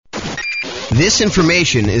This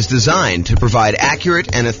information is designed to provide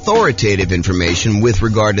accurate and authoritative information with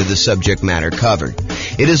regard to the subject matter covered.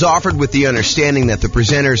 It is offered with the understanding that the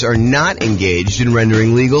presenters are not engaged in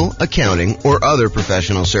rendering legal, accounting, or other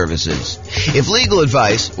professional services. If legal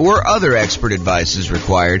advice or other expert advice is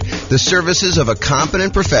required, the services of a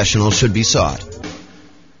competent professional should be sought.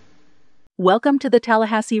 Welcome to the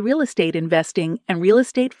Tallahassee Real Estate Investing and Real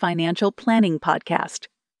Estate Financial Planning Podcast.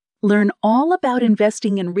 Learn all about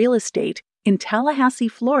investing in real estate in Tallahassee,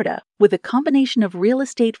 Florida, with a combination of real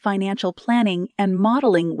estate financial planning and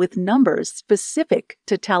modeling with numbers specific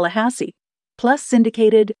to Tallahassee, plus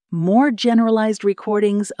syndicated, more generalized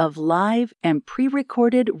recordings of live and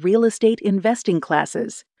pre-recorded real estate investing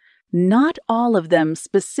classes, not all of them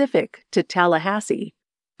specific to Tallahassee.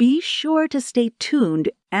 Be sure to stay tuned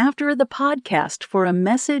after the podcast for a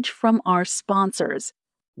message from our sponsors.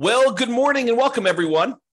 Well, good morning and welcome,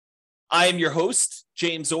 everyone. I am your host,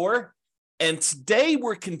 James Orr. And today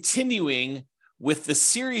we're continuing with the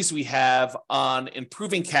series we have on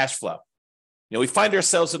improving cash flow. We find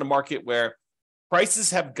ourselves in a market where prices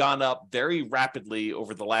have gone up very rapidly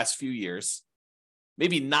over the last few years,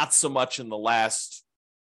 maybe not so much in the last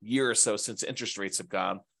year or so since interest rates have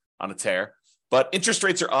gone on a tear, but interest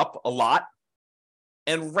rates are up a lot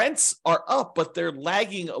and rents are up, but they're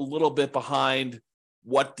lagging a little bit behind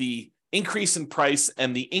what the increase in price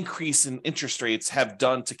and the increase in interest rates have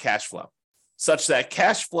done to cash flow, such that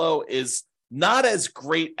cash flow is not as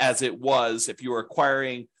great as it was if you were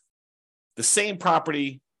acquiring the same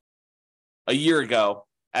property a year ago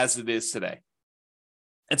as it is today.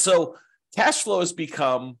 And so cash flow has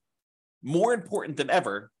become more important than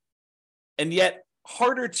ever, and yet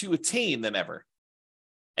harder to attain than ever.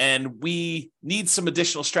 And we need some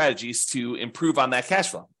additional strategies to improve on that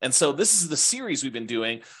cash flow. And so this is the series we've been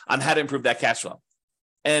doing on how to improve that cash flow.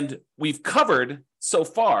 And we've covered so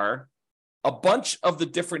far a bunch of the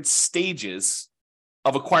different stages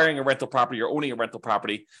of acquiring a rental property or owning a rental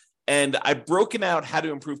property. And I've broken out how to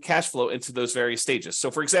improve cash flow into those various stages. So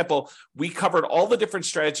for example, we covered all the different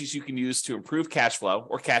strategies you can use to improve cash flow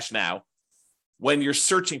or cash now when you're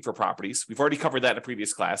searching for properties. We've already covered that in a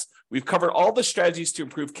previous class. We've covered all the strategies to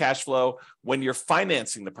improve cash flow when you're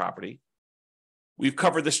financing the property. We've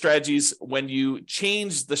covered the strategies when you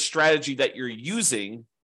change the strategy that you're using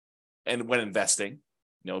and when investing.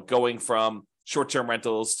 Going from short-term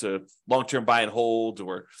rentals to long-term buy and hold,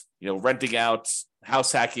 or, renting out,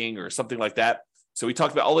 house hacking, or something like that. So we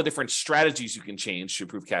talked about all the different strategies you can change to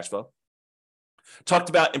improve cash flow. Talked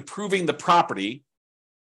about improving the property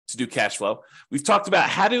to do cash flow. We've talked about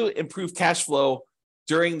how to improve cash flow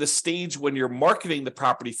during the stage when you're marketing the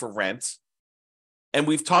property for rent. And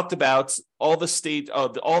we've talked about all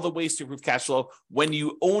the ways to improve cash flow when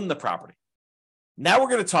you own the property. Now we're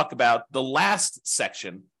going to talk about the last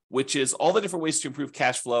section, which is all the different ways to improve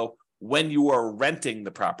cash flow when you are renting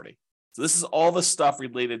the property. So this is all the stuff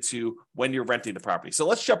related to when you're renting the property. So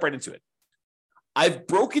let's jump right into it. I've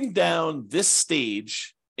broken down this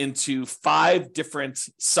stage into 5 different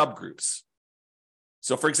subgroups.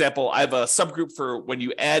 So for example, I have a subgroup for when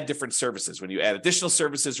you add different services, when you add additional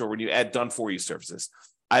services, or when you add done-for-you services.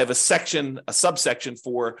 I have a subsection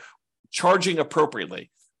for charging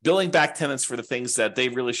appropriately, billing back tenants for the things that they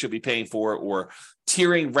really should be paying for, or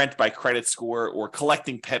tiering rent by credit score, or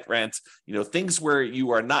collecting pet rent, things where you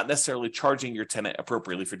are not necessarily charging your tenant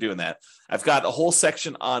appropriately for doing that. I've got a whole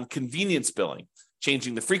section on convenience billing,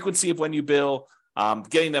 changing the frequency of when you bill,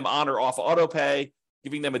 getting them on or off auto pay,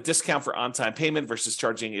 giving them a discount for on-time payment versus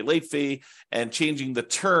charging a late fee, and changing the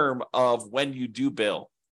term of when you do bill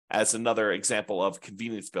as another example of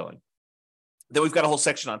convenience billing. Then we've got a whole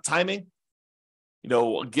section on timing,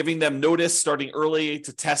 giving them notice starting early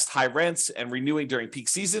to test high rents and renewing during peak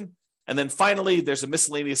season. And then finally, there's a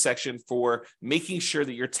miscellaneous section for making sure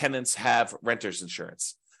that your tenants have renter's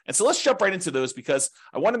insurance. And so let's jump right into those because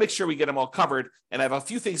I want to make sure we get them all covered. And I have a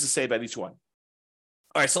few things to say about each one.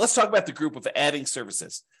 All right, so let's talk about the group of adding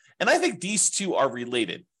services. And I think these two are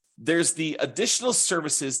related. There's the additional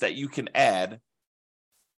services that you can add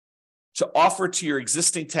to offer to your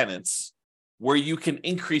existing tenants where you can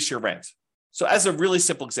increase your rent. So as a really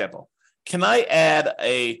simple example, can I add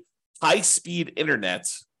a high-speed internet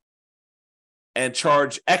and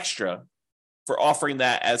charge extra for offering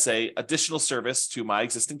that as an additional service to my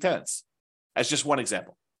existing tenants? As just one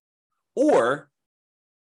example. Or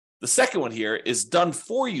the second one here is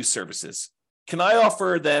done-for-you services. Can I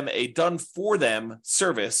offer them a done-for-them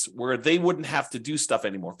service where they wouldn't have to do stuff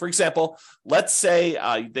anymore? For example, let's say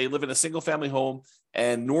they live in a single-family home,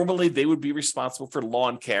 and normally they would be responsible for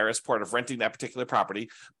lawn care as part of renting that particular property,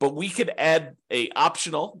 but we could add a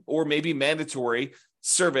optional or maybe mandatory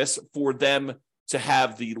service for them to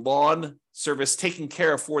have the lawn service taken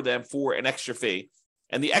care of for them for an extra fee.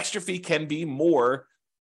 And the extra fee can be more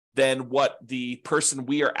than what the person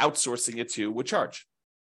we are outsourcing it to would charge.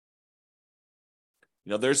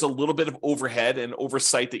 There's a little bit of overhead and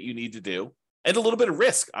oversight that you need to do, and a little bit of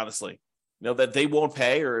risk, honestly, that they won't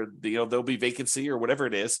pay, or there'll be vacancy or whatever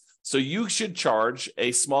it is. So you should charge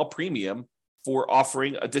a small premium for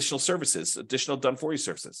offering additional services, additional done-for-you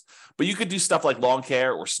services. But you could do stuff like lawn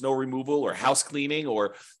care or snow removal or house cleaning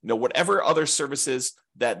or whatever other services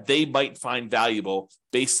that they might find valuable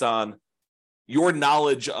based on your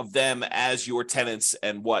knowledge of them as your tenants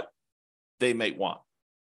and what they might want.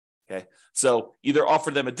 Okay, so either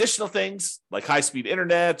offer them additional things like high-speed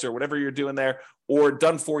internet or whatever you're doing there, or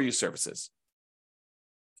done-for-you services.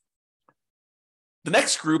 The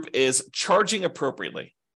next group is charging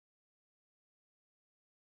appropriately.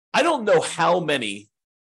 I don't know how many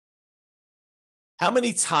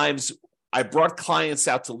times I brought clients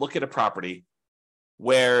out to look at a property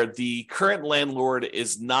where the current landlord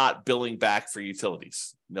is not billing back for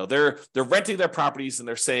utilities. They're renting their properties and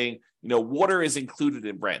they're saying, water is included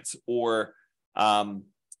in rent, or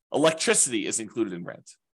electricity is included in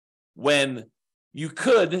rent, when you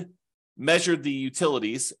could measure the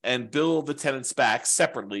utilities and bill the tenants back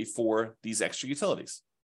separately for these extra utilities.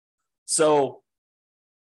 So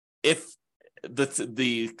if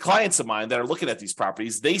the clients of mine that are looking at these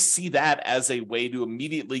properties, they see that as a way to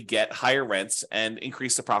immediately get higher rents and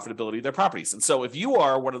increase the profitability of their properties. And so if you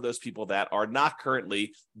are one of those people that are not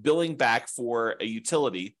currently billing back for a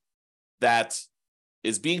utility that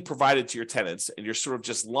is being provided to your tenants, and you're sort of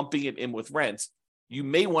just lumping it in with rent, you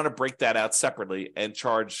may want to break that out separately and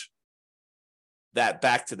charge that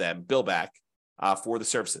back to them, bill back for the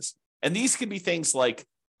services. And these can be things like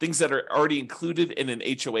things that are already included in an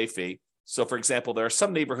HOA fee. So, for example, there are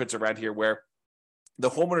some neighborhoods around here where the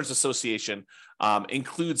homeowners association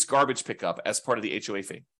includes garbage pickup as part of the HOA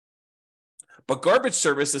fee. But garbage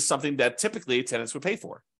service is something that typically tenants would pay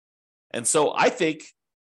for. And so I think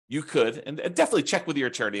you could, and definitely check with your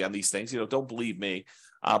attorney on these things, don't believe me,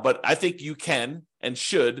 but I think you can and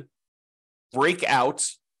should break out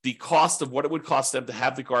the cost of what it would cost them to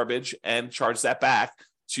have the garbage and charge that back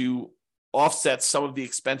to offset some of the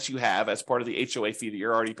expense you have as part of the HOA fee that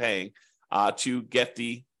you're already paying to get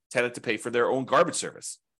the tenant to pay for their own garbage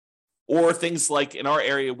service. Or things like in our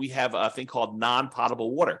area, we have a thing called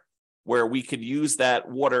non-potable water, where we can use that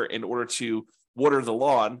water in order to water the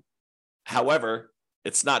lawn. However,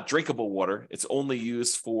 it's not drinkable water. It's only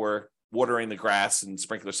used for watering the grass and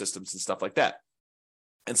sprinkler systems and stuff like that.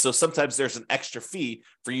 And so sometimes there's an extra fee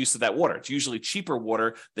for use of that water. It's usually cheaper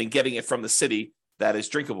water than getting it from the city that is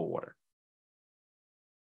drinkable water.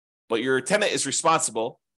 But your tenant is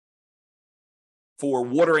responsible for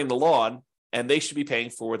watering the lawn, and they should be paying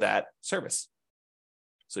for that service.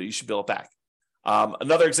 So you should bill it back.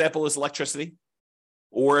 Another example is electricity.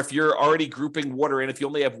 Or if you're already grouping water in, if you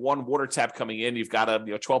only have one water tap coming in, you've got a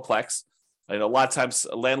 12-plex. A lot of times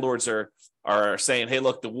landlords are saying, hey,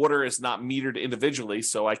 look, the water is not metered individually,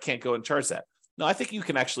 so I can't go and charge that. No, I think you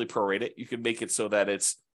can actually prorate it. You can make it so that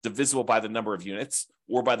it's divisible by the number of units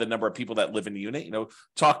or by the number of people that live in the unit.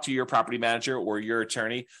 Talk to your property manager or your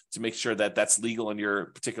attorney to make sure that that's legal in your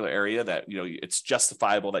particular area, that it's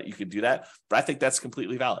justifiable that you can do that. But I think that's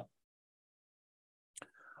completely valid.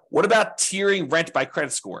 What about tiering rent by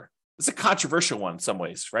credit score? It's a controversial one in some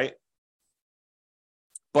ways, right?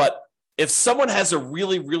 But if someone has a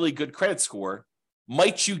really, really good credit score,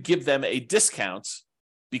 might you give them a discount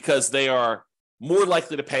because they are more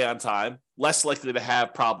likely to pay on time, less likely to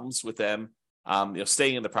have problems with them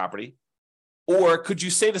staying in the property? Or could you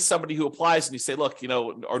say to somebody who applies and you say, look,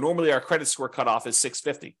 or normally our credit score cutoff is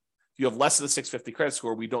 650. If you have less than a 650 credit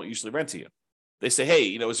score, we don't usually rent to you. They say, hey,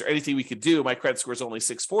 is there anything we could do? My credit score is only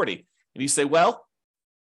 640. And you say, well,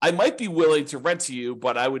 I might be willing to rent to you,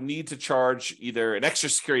 but I would need to charge either an extra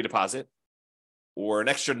security deposit or an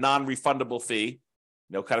extra non-refundable fee,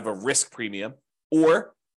 kind of a risk premium,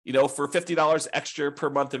 or, for $50 extra per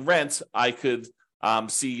month in rent, I could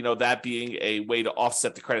see, that being a way to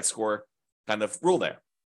offset the credit score kind of rule there.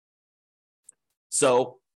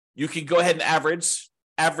 So you can go ahead and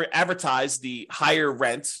advertise the higher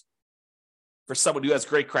rent for someone who has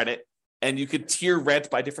great credit, and you could tier rent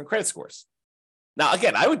by different credit scores. Now,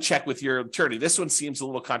 again, I would check with your attorney. This one seems a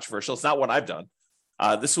little controversial. It's not one I've done.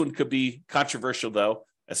 This one could be controversial, though,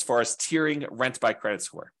 as far as tiering rent by credit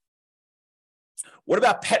score. What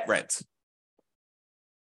about pet rent?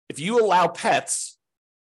 If you allow pets,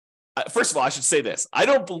 first of all, I should say this. I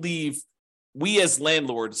don't believe we as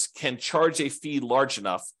landlords can charge a fee large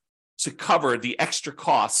enough to cover the extra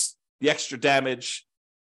costs, the extra damage,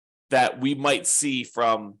 that we might see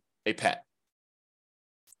from a pet.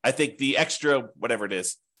 I think the extra, whatever it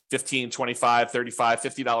is, $15, $25, $35,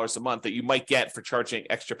 $50 a month that you might get for charging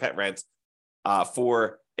extra pet rent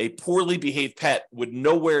for a poorly behaved pet would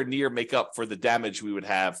nowhere near make up for the damage we would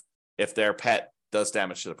have if their pet does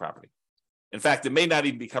damage to the property. In fact, it may not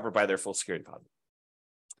even be covered by their full security deposit.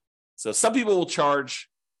 So some people will charge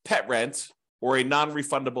pet rent or a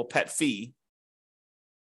non-refundable pet fee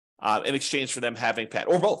in exchange for them having pet,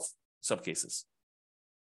 or both in some cases.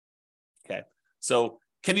 Okay, so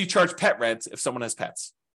can you charge pet rent if someone has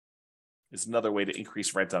pets? Is another way to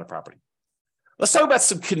increase rent on a property. Let's talk about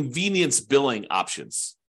some convenience billing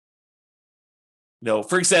options.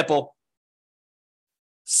 For example,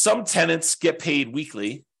 some tenants get paid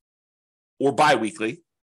weekly or bi-weekly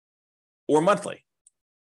or monthly.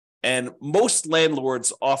 And most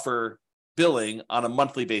landlords offer billing on a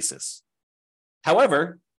monthly basis.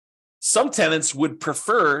 However, some tenants would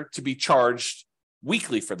prefer to be charged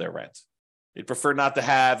weekly for their rent. They'd prefer not to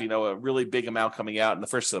have, a really big amount coming out in the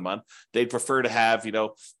first of the month. They'd prefer to have,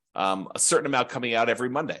 a certain amount coming out every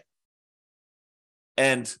Monday.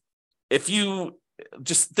 And if you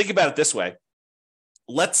just think about it this way,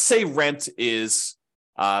 let's say rent is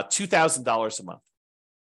 $2,000 a month.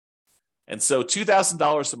 And so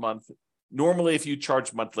 $2,000 a month, normally if you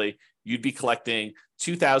charge monthly, you'd be collecting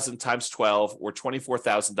 $2,000 times 12 or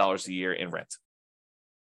 $24,000 a year in rent.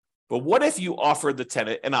 But what if you offer the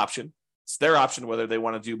tenant an option? It's their option whether they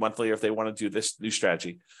want to do monthly or if they want to do this new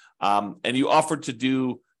strategy. And you offered to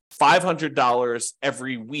do $500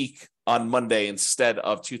 every week on Monday instead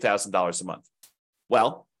of $2,000 a month.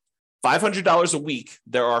 Well, $500 a week,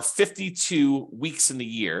 there are 52 weeks in the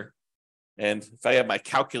year. And if I have my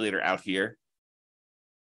calculator out here,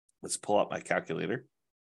 let's pull up my calculator.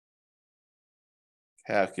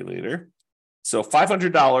 So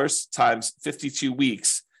 $500 times 52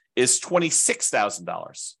 weeks is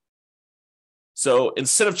 $26,000. So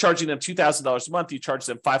instead of charging them $2,000 a month, you charge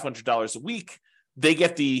them $500 a week. They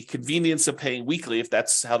get the convenience of paying weekly if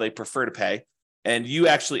that's how they prefer to pay. And you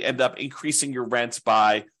actually end up increasing your rent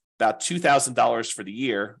by about $2,000 for the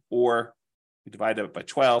year, or we divide it by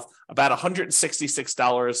 12, about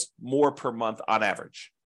 $166 more per month on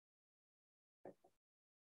average.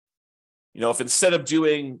 If instead of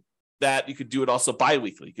doing that, you could do it also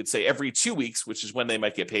bi-weekly. You could say every 2 weeks, which is when they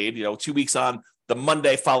might get paid, 2 weeks on the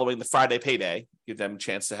Monday following the Friday payday, give them a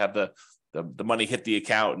chance to have the money hit the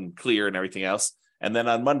account and clear and everything else. And then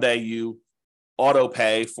on Monday, you auto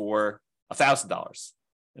pay for $1,000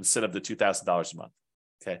 instead of the $2,000 a month.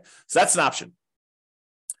 Okay, so that's an option.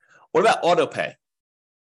 What about auto pay?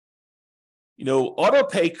 Auto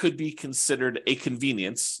pay could be considered a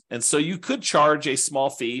convenience. And so you could charge a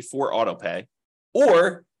small fee for auto pay.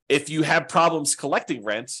 Or if you have problems collecting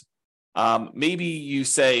rent, maybe you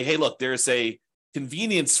say, hey, look, there's a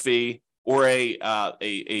convenience fee or a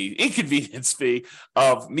inconvenience fee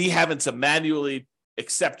of me having to manually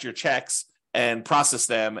accept your checks and process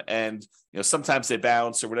them. And sometimes they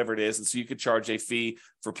bounce or whatever it is. And so you could charge a fee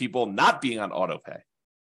for people not being on auto pay.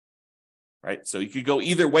 Right. So you could go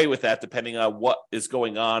either way with that, depending on what is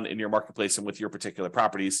going on in your marketplace and with your particular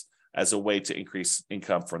properties as a way to increase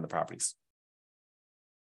income from the properties.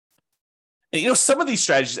 And, some of these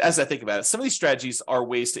strategies, as I think about it, some of these strategies are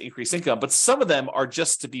ways to increase income, but some of them are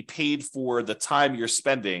just to be paid for the time you're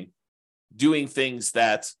spending doing things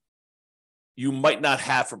that you might not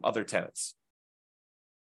have from other tenants.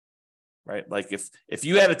 Right? Like if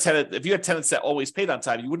you had tenants that always paid on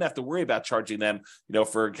time, you wouldn't have to worry about charging them,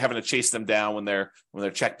 for having to chase them down when their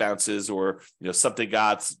check bounces or,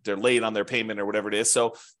 they're late on their payment or whatever it is.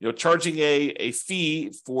 So, charging a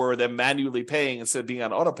fee for them manually paying instead of being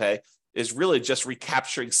on auto pay is really just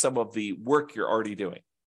recapturing some of the work you're already doing.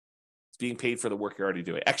 It's being paid for the work you're already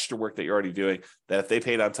doing, extra work that you're already doing that if they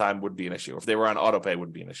paid on time wouldn't be an issue. If they were on auto pay,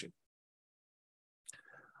 wouldn't be an issue.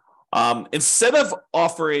 Instead of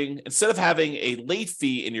having a late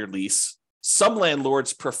fee in your lease, some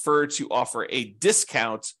landlords prefer to offer a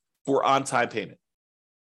discount for on-time payment.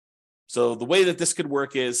 So the way that this could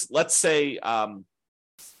work is, let's say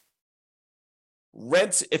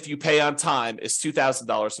rent, if you pay on time, is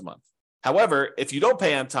 $2,000 a month. However, if you don't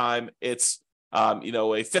pay on time, it's a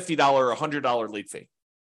 $50 or $100 late fee.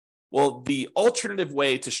 Well, the alternative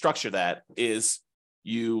way to structure that is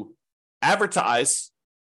you advertise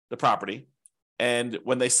the property, and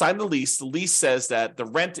when they sign the lease says that the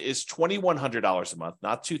rent is $2,100 a month,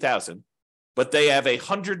 not $2,000, but they have a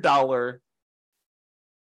 $100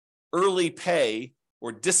 early pay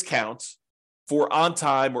or discount for on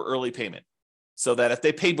time or early payment, so that if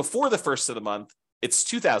they pay before the first of the month, it's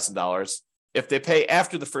 $2,000, If they pay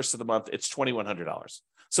after the first of the month, it's $2,100.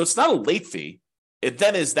 So it's not a late fee.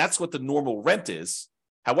 That's what the normal rent is.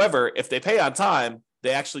 However, if they pay on time,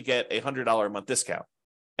 they actually get a $100 a month discount.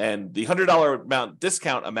 And the $100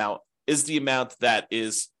 discount amount is the amount that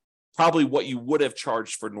is probably what you would have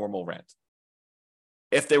charged for normal rent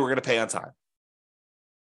if they were going to pay on time.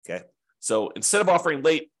 Okay. So instead of offering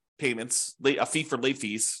late payments, a fee for late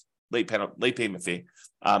fees, late payment fee,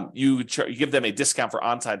 you give them a discount for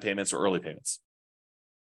on-time payments or early payments.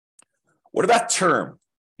 What about term?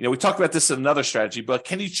 We talked about this in another strategy, but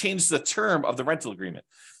can you change the term of the rental agreement?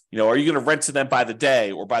 Are you going to rent to them by the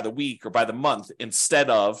day or by the week or by the month instead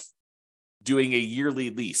of doing a yearly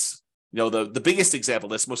lease? The biggest example,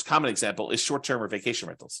 this most common example, is short-term or vacation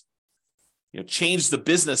rentals. Change the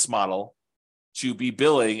business model to be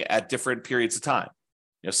billing at different periods of time.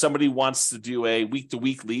 Somebody wants to do a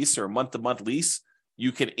week-to-week lease or a month-to-month lease,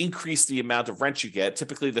 you can increase the amount of rent you get.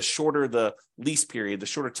 Typically, the shorter the lease period, the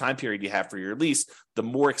shorter time period you have for your lease, the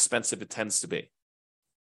more expensive it tends to be.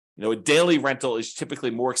 A daily rental is typically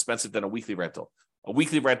more expensive than a weekly rental. A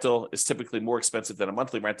weekly rental is typically more expensive than a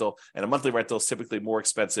monthly rental, and a monthly rental is typically more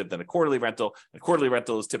expensive than a quarterly rental, and a quarterly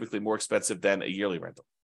rental is typically more expensive than a yearly rental.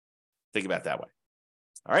 Think about it that way.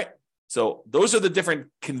 All right? So those are the different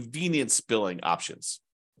convenience billing options.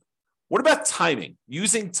 What about timing?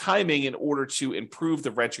 Using timing in order to improve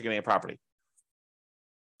the rent you're getting a property.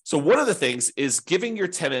 So one of the things is giving your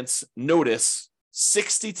tenants notice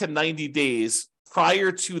 60 to 90 days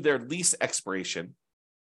prior to their lease expiration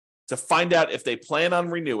to find out if they plan on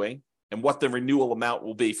renewing and what the renewal amount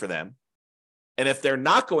will be for them. And if they're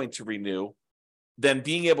not going to renew, then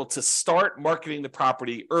being able to start marketing the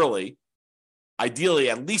property early, ideally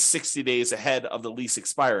at least 60 days ahead of the lease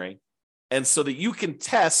expiring, and so that you can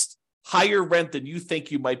test higher rent than you think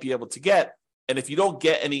you might be able to get. And if you don't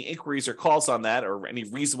get any inquiries or calls on that, or any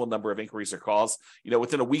reasonable number of inquiries or calls,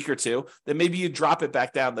 within a week or two, then maybe you drop it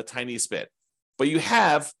back down the tiniest bit. But you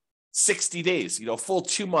have 60 days, full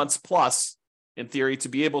 2 months plus, in theory, to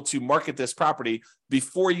be able to market this property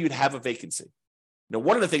before you'd have a vacancy.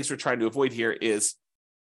 One of the things we're trying to avoid here is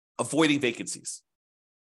avoiding vacancies.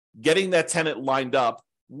 Getting that tenant lined up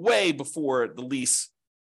way before the lease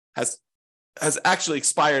has actually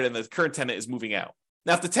expired and the current tenant is moving out.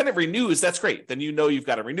 Now, if the tenant renews, that's great. Then you've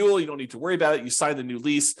got a renewal. You don't need to worry about it. You sign the new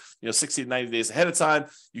lease, 60 to 90 days ahead of time.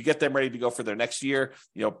 You get them ready to go for their next year.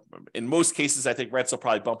 In most cases, I think rents will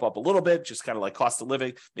probably bump up a little bit, just kind of like cost of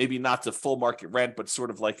living, maybe not to full market rent, but sort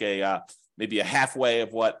of like maybe a halfway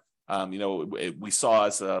of what we saw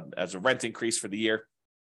as a rent increase for the year.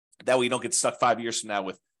 That way you don't get stuck 5 years from now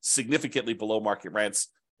with significantly below market rents.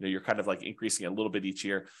 You're kind of like increasing a little bit each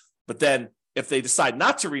year. But then if they decide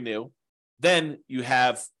not to renew, then you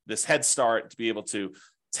have this head start to be able to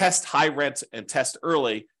test high rent and test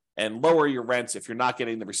early and lower your rents if you're not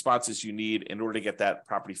getting the responses you need in order to get that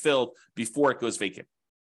property filled before it goes vacant.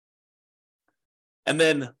 And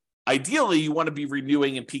then ideally, you want to be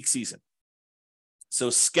renewing in peak season. So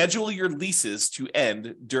schedule your leases to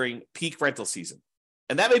end during peak rental season.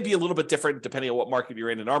 And that may be a little bit different depending on what market you're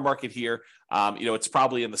in. In our market here, it's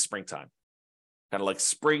probably in the springtime, kind of like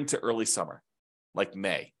spring to early summer, like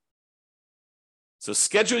May. So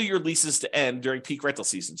schedule your leases to end during peak rental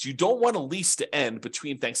seasons. You don't want a lease to end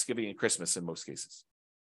between Thanksgiving and Christmas in most cases.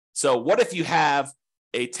 So what if you have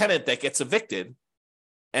a tenant that gets evicted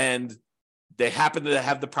and they happen to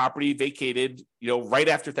have the property vacated, right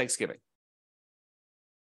after Thanksgiving?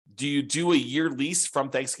 Do you do a year lease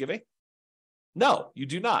from Thanksgiving? No, you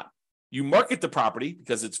do not. You market the property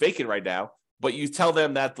because it's vacant right now, but you tell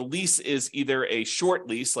them that the lease is either a short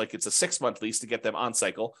lease, like it's a 6-month lease to get them on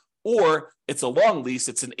cycle, or it's a long lease,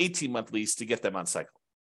 it's an 18-month lease to get them on cycle.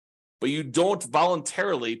 But you don't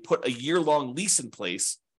voluntarily put a year-long lease in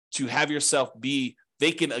place to have yourself be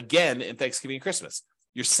vacant again in Thanksgiving and Christmas.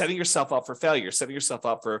 You're setting yourself up for failure. You're setting yourself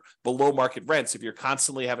up for below market rents if you're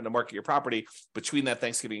constantly having to market your property between that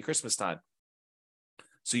Thanksgiving and Christmas time.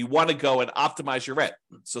 So you want to go and optimize your rent.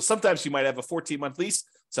 So sometimes you might have a 14-month lease.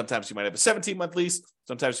 Sometimes you might have a 17-month lease.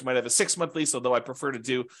 Sometimes you might have a 6-month lease, although I prefer to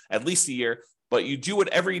do at least a year. But you do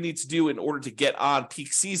whatever you need to do in order to get on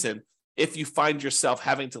peak season if you find yourself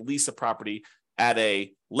having to lease a property at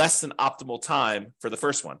a less than optimal time for the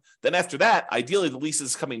first one. Then after that, ideally the lease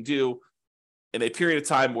is coming due in a period of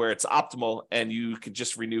time where it's optimal and you can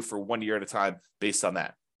just renew for 1 year at a time based on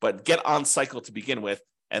that. But get on cycle to begin with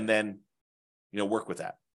and then work with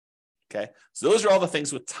that. Okay. So those are all the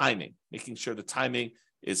things with timing, making sure the timing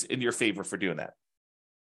is in your favor for doing that.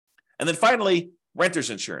 And then finally, renter's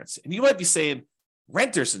insurance. And you might be saying,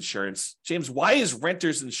 renter's insurance, James, why is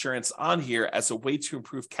renter's insurance on here as a way to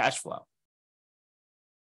improve cash flow?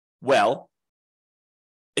 Well,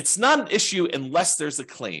 it's not an issue unless there's a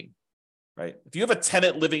claim, right? If you have a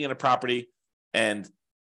tenant living in a property and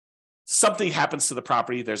something happens to the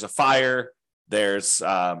property, there's a fire, there's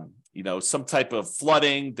some type of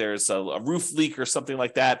flooding, there's a roof leak or something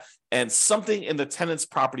like that, and something in the tenant's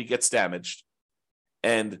property gets damaged,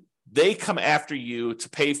 and they come after you to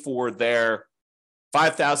pay for their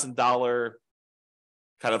 $5,000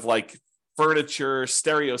 kind of like furniture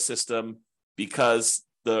stereo system because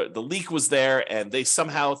the leak was there and they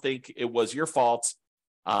somehow think it was your fault.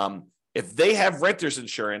 If they have renter's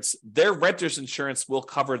insurance, their renter's insurance will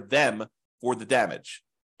cover them for the damage.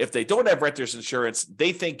 If they don't have renter's insurance,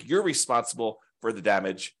 they think you're responsible for the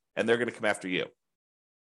damage and they're going to come after you.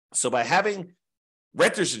 So by having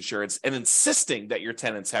renter's insurance and insisting that your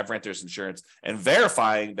tenants have renter's insurance and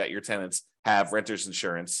verifying that your tenants have renter's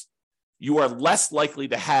insurance, you are less likely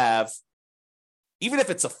to have, even if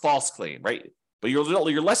it's a false claim, right? But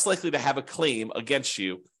you're less likely to have a claim against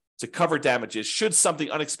you to cover damages should something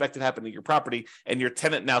unexpected happen to your property and your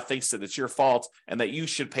tenant now thinks that it's your fault and that you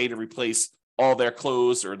should pay to replace all their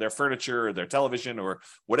clothes or their furniture or their television or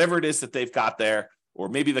whatever it is that they've got there. Or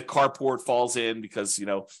maybe the carport falls in because,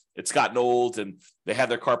 it's gotten old and they had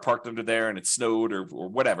their car parked under there and it snowed or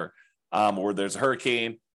whatever, or there's a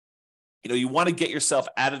hurricane. You want to get yourself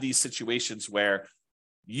out of these situations where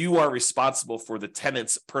you are responsible for the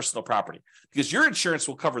tenant's personal property because your insurance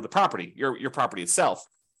will cover the property, your property itself,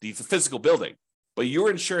 the physical building. But your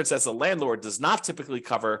insurance as a landlord does not typically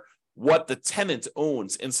cover what the tenant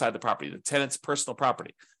owns inside the property, the tenant's personal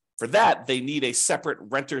property. For that, they need a separate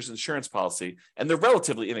renter's insurance policy, and they're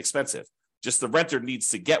relatively inexpensive. Just the renter needs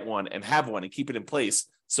to get one and have one and keep it in place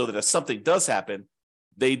so that if something does happen,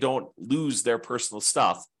 they don't lose their personal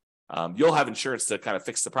stuff. You'll have insurance to kind of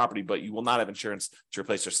fix the property, but you will not have insurance to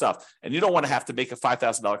replace your stuff. And you don't want to have to make a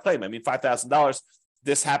 $5,000 claim. I mean, $5,000,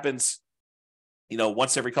 this happens,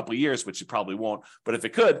 once every couple of years, which it probably won't. But if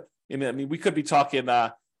it could, we could be talking,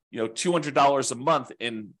 $200 a month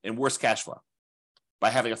in worst cash flow by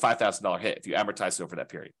having a $5,000 hit if you amortize it over that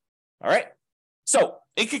period. All right. So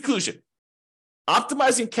in conclusion,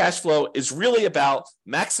 optimizing cash flow is really about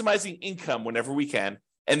maximizing income whenever we can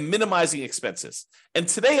and minimizing expenses. And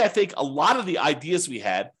today, I think a lot of the ideas we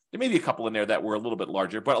had, there may be a couple in there that were a little bit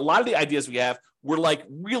larger, but a lot of the ideas we have were like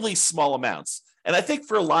really small amounts. And I think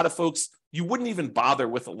for a lot of folks, you wouldn't even bother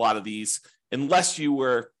with a lot of these unless you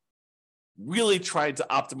were really trying to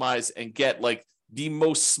optimize and get like the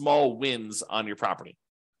most small wins on your property.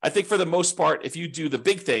 I think for the most part, if you do the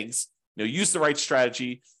big things, use the right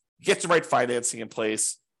strategy, get the right financing in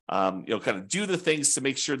place, kind of do the things to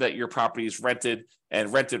make sure that your property is rented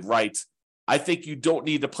and rented right. I think you don't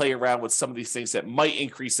need to play around with some of these things that might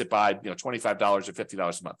increase it by $25 or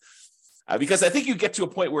 $50 a month. Because I think you get to a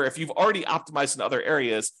point where if you've already optimized in other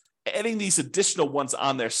areas, adding these additional ones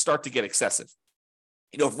on there start to get excessive.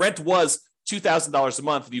 If rent was $2,000 a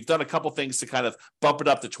month, and you've done a couple things to kind of bump it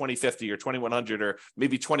up to $2,050 or $2,100 or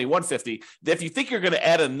maybe $2,150, if you think you're going to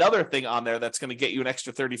add another thing on there that's going to get you an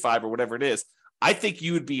extra $35 or whatever it is, I think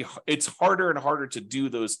it's harder and harder to do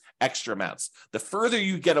those extra amounts. The further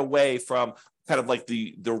you get away from kind of like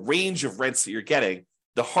the range of rents that you're getting,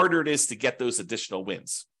 the harder it is to get those additional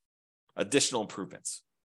wins, additional improvements.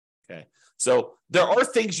 Okay. So there are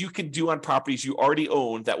things you can do on properties you already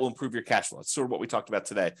own that will improve your cash flow. It's sort of what we talked about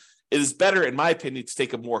today. It is better, in my opinion, to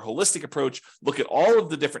take a more holistic approach, look at all of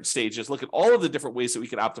the different stages, look at all of the different ways that we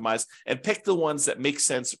can optimize, and pick the ones that make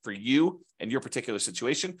sense for you and your particular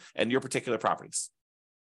situation and your particular properties.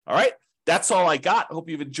 All right. That's all I got. I hope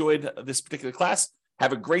you've enjoyed this particular class.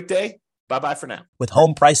 Have a great day. Bye-bye for now. With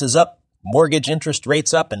home prices up, mortgage interest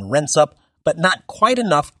rates up, and rents up, but not quite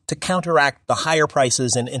enough to counteract the higher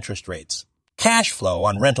prices and interest rates. Cash flow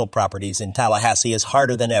on rental properties in Tallahassee is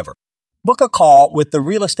harder than ever. Book a call with the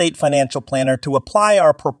Real Estate Financial Planner to apply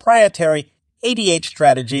our proprietary 88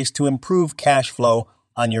 strategies to improve cash flow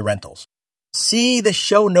on your rentals. See the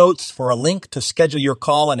show notes for a link to schedule your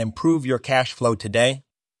call and improve your cash flow today.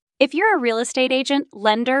 If you're a real estate agent,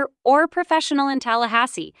 lender, or professional in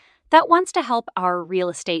Tallahassee that wants to help our real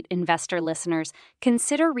estate investor listeners,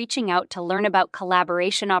 consider reaching out to learn about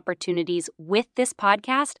collaboration opportunities with this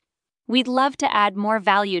podcast. We'd love to add more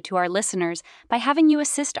value to our listeners by having you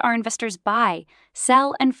assist our investors buy,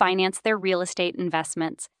 sell, and finance their real estate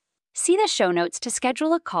investments. See the show notes to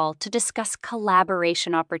schedule a call to discuss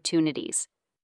collaboration opportunities.